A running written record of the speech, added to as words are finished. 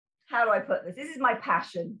how do I put this? This is my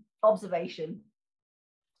passion, observation.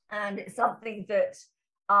 And it's something that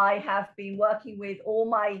I have been working with all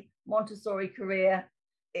my Montessori career.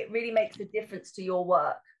 It really makes a difference to your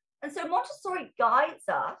work. And so Montessori guides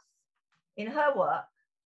us in her work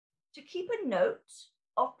to keep a note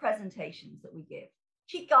of presentations that we give.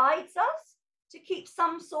 She guides us to keep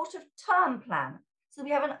some sort of term plan, so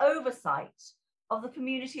we have an oversight of the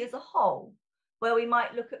community as a whole, where we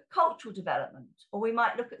might look at cultural development, or we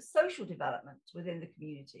might look at social development within the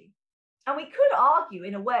community. And we could argue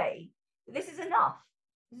in a way that this is enough.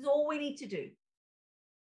 This is all we need to do.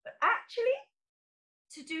 But actually,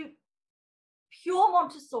 to do pure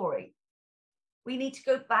Montessori, we need to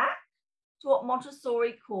go back to what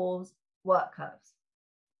Montessori calls work curves.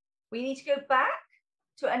 We need to go back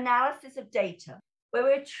to analysis of data, where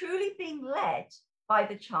we're truly being led by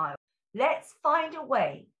the child. Let's find a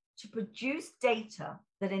way to produce data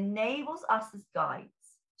that enables us as guides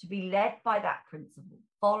to be led by that principle.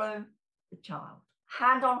 Follow the child.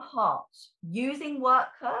 Hand on heart, using work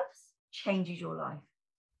curves changes your life.